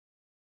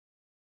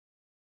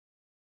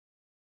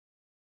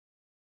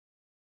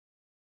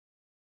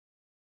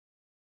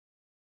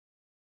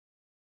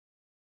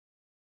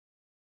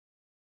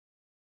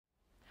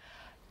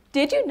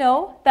Did you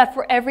know that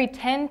for every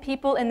 10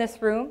 people in this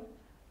room,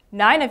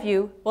 9 of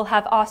you will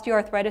have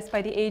osteoarthritis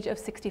by the age of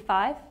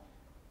 65?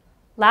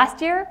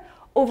 Last year,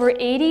 over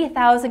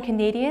 80,000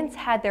 Canadians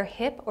had their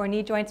hip or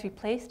knee joints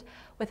replaced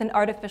with an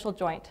artificial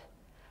joint,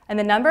 and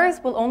the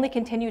numbers will only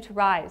continue to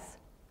rise.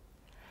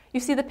 You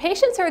see, the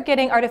patients who are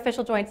getting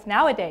artificial joints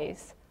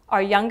nowadays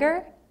are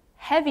younger,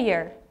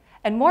 heavier,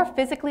 and more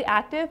physically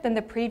active than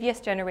the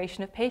previous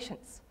generation of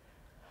patients.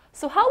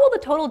 So how will the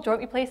total joint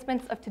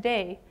replacements of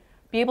today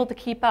be able to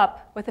keep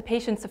up with the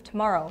patients of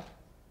tomorrow?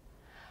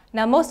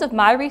 Now, most of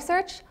my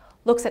research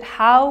looks at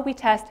how we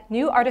test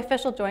new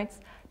artificial joints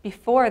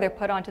before they're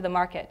put onto the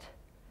market.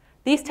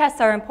 These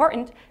tests are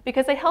important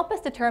because they help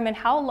us determine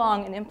how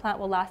long an implant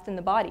will last in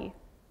the body.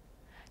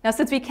 Now,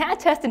 since we can't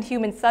test in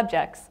human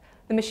subjects,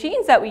 the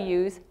machines that we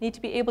use need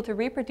to be able to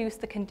reproduce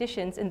the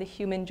conditions in the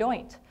human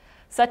joint,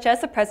 such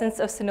as the presence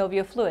of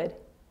synovial fluid.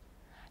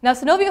 Now,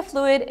 synovial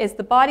fluid is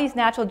the body's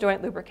natural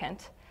joint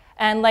lubricant,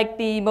 and like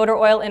the motor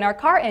oil in our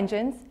car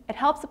engines, it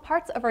helps the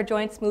parts of our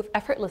joints move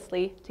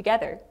effortlessly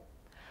together.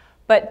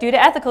 But due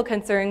to ethical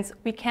concerns,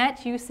 we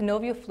can't use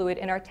synovial fluid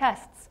in our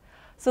tests.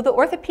 So the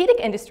orthopedic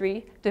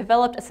industry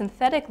developed a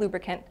synthetic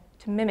lubricant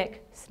to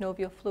mimic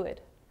synovial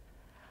fluid.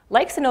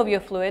 Like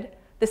synovial fluid,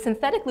 the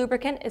synthetic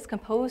lubricant is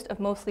composed of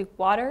mostly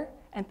water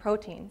and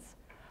proteins.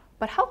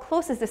 But how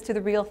close is this to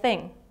the real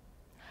thing?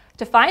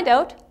 To find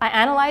out, I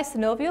analyzed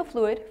synovial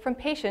fluid from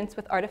patients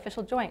with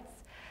artificial joints,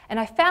 and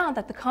I found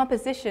that the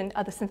composition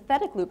of the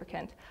synthetic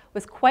lubricant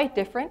was quite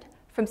different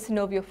from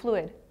synovial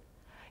fluid.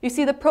 You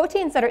see, the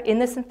proteins that are in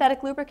the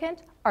synthetic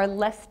lubricant are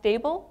less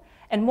stable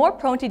and more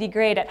prone to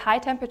degrade at high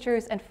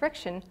temperatures and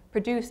friction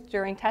produced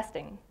during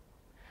testing.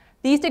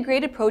 These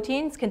degraded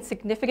proteins can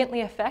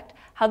significantly affect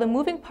how the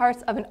moving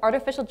parts of an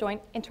artificial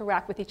joint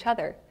interact with each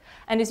other.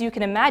 And as you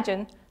can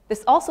imagine,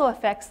 this also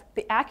affects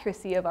the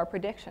accuracy of our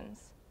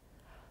predictions.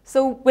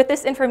 So with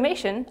this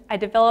information, I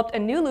developed a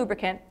new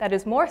lubricant that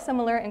is more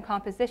similar in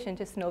composition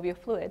to synovial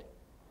fluid.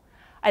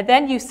 I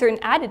then used certain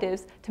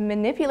additives to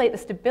manipulate the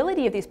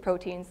stability of these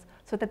proteins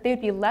so that they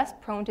would be less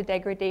prone to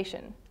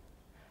degradation.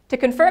 To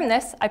confirm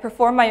this, I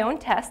performed my own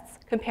tests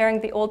comparing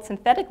the old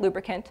synthetic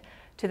lubricant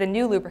to the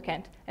new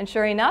lubricant, and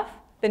sure enough,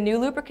 the new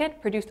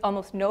lubricant produced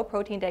almost no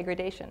protein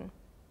degradation.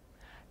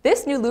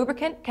 This new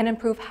lubricant can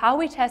improve how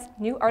we test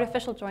new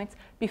artificial joints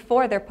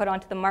before they're put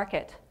onto the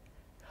market.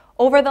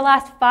 Over the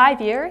last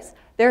 5 years,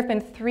 there have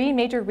been 3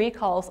 major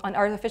recalls on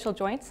artificial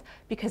joints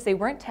because they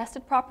weren't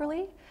tested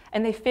properly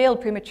and they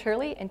failed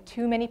prematurely in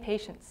too many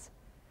patients.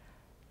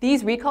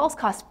 These recalls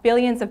cost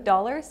billions of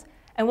dollars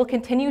and will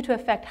continue to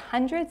affect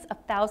hundreds of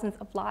thousands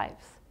of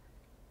lives.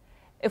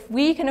 If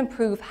we can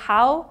improve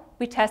how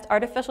we test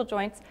artificial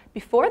joints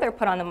before they're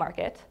put on the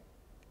market,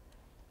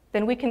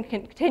 then we can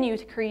continue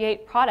to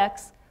create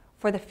products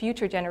for the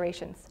future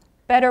generations,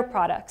 better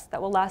products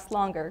that will last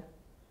longer.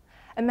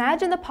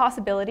 Imagine the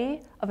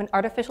possibility of an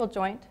artificial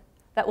joint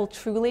that will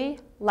truly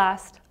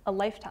last a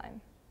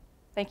lifetime.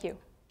 Thank you.